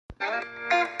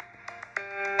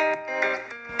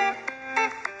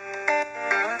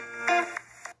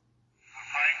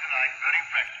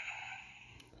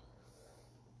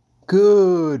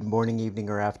Good morning, evening,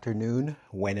 or afternoon,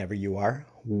 whenever you are.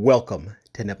 Welcome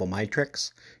to Neville Mind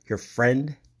Tricks, your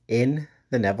friend in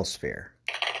the Neville Sphere.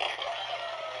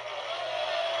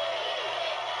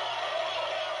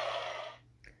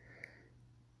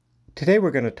 Today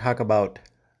we're going to talk about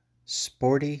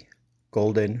Sporty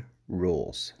golden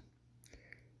rules.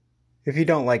 If you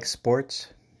don't like sports,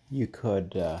 you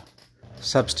could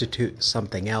substitute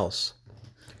something else.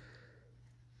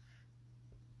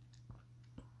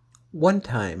 One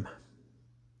time,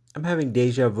 I'm having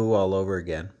deja vu all over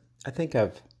again. I think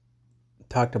I've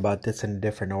talked about this in a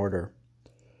different order.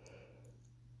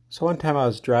 So one time I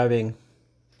was driving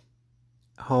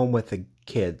home with the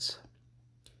kids,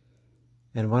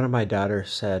 and one of my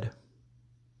daughters said,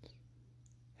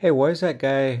 "Hey, why is that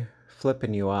guy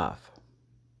flipping you off?"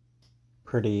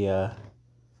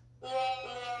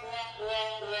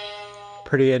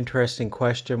 Pretty interesting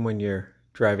question when you're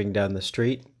driving down the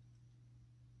street.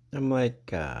 I'm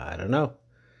like, I don't know.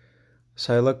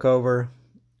 So I look over,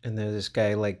 and there's this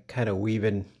guy like kind of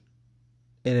weaving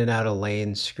in and out of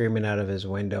lanes, screaming out of his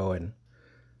window and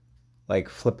like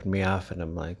flipping me off. And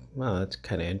I'm like, well, that's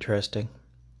kind of interesting.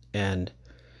 And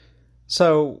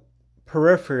so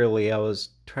peripherally, I was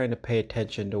trying to pay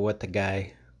attention to what the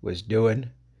guy was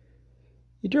doing.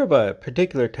 He drove a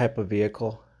particular type of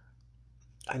vehicle.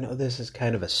 I know this is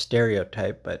kind of a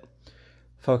stereotype, but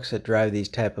folks that drive these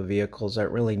type of vehicles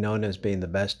aren't really known as being the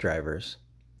best drivers.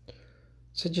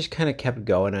 So I just kind of kept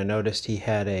going. I noticed he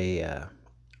had a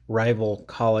rival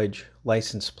college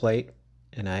license plate,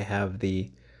 and I have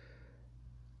the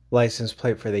license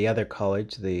plate for the other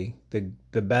college, the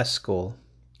best school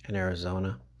in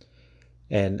Arizona.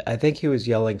 And I think he was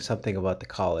yelling something about the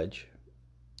college.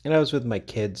 And I was with my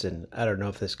kids, and I don't know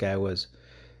if this guy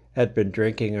had been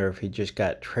drinking or if he just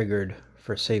got triggered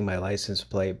for seeing my license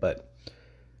plate, but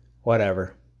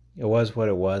whatever. It was what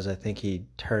it was. I think he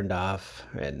turned off,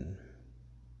 and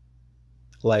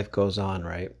life goes on,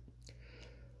 right?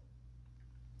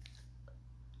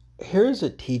 Here's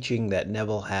a teaching that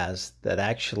Neville has that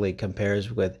actually compares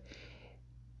with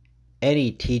any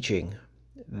teaching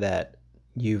that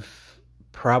you've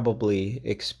probably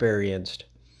experienced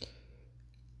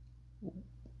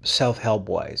self-help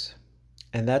wise.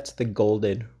 And that's the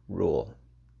golden rule.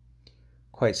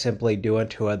 Quite simply, do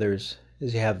unto others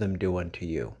as you have them do unto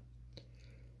you.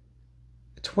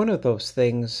 It's one of those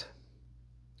things,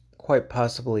 quite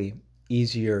possibly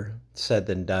easier said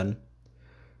than done.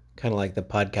 Kind of like the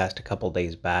podcast a couple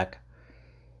days back.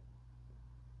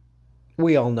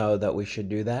 We all know that we should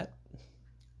do that.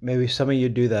 Maybe some of you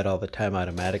do that all the time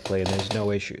automatically and there's no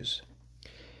issues.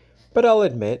 But I'll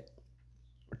admit,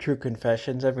 true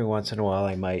confessions, every once in a while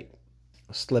I might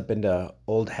slip into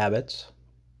old habits,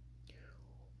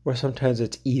 or sometimes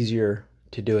it's easier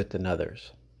to do it than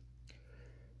others.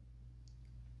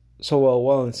 So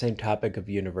while on the same topic of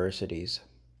universities,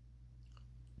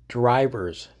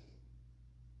 drivers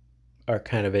are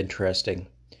kind of interesting.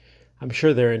 I'm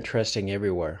sure they're interesting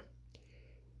everywhere.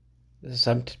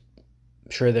 I'm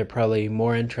sure they're probably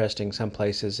more interesting some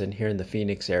places than here in the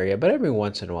Phoenix area, but every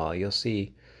once in a while you'll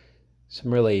see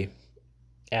some really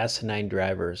asinine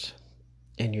drivers,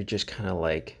 and you're just kind of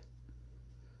like,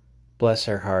 bless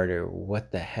their heart, or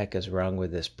what the heck is wrong with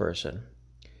this person?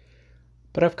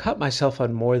 But I've caught myself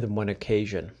on more than one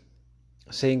occasion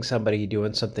seeing somebody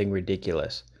doing something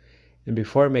ridiculous, and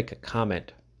before I make a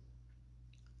comment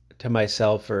to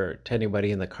myself or to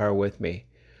anybody in the car with me,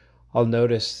 I'll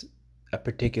notice a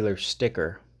particular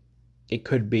sticker. It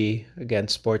could be, again,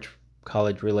 sports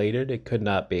college related. It could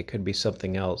not be. It could be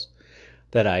something else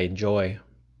that I enjoy.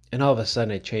 And all of a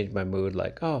sudden I change my mood,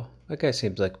 like, oh, that guy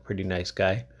seems like a pretty nice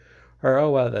guy. Or, oh,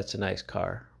 wow, that's a nice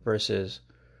car. Versus,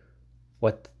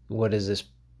 what is this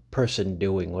person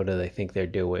doing? What do they think they're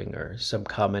doing? Or some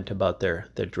comment about their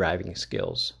driving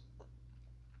skills.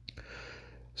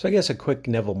 So I guess a quick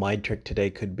Neville mind trick today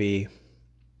could be,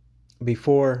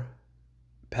 before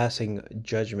passing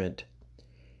judgment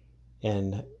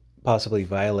and possibly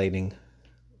violating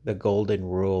the golden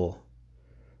rule,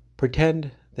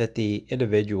 pretend that the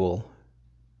individual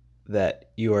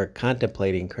that you are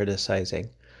contemplating criticizing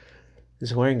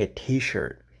is wearing a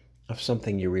t-shirt of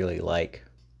something you really like,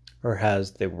 or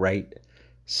has the right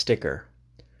sticker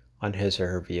on his or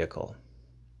her vehicle.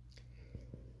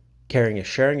 Caring is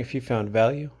sharing. If you found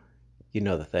value, you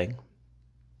know the thing.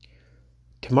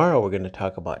 Tomorrow we're going to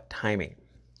talk about timing,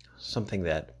 something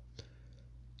that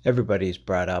everybody's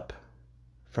brought up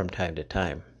from time to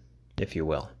time, if you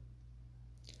will.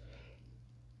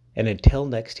 And until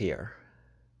next year,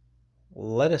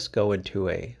 let us go into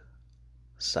a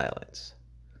silence.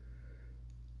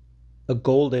 A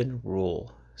golden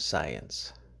rule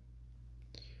science.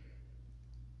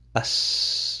 A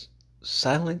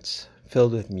silence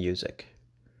filled with music,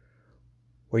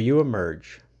 where you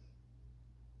emerge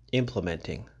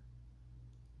implementing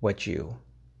what you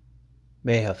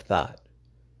may have thought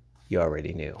you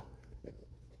already knew.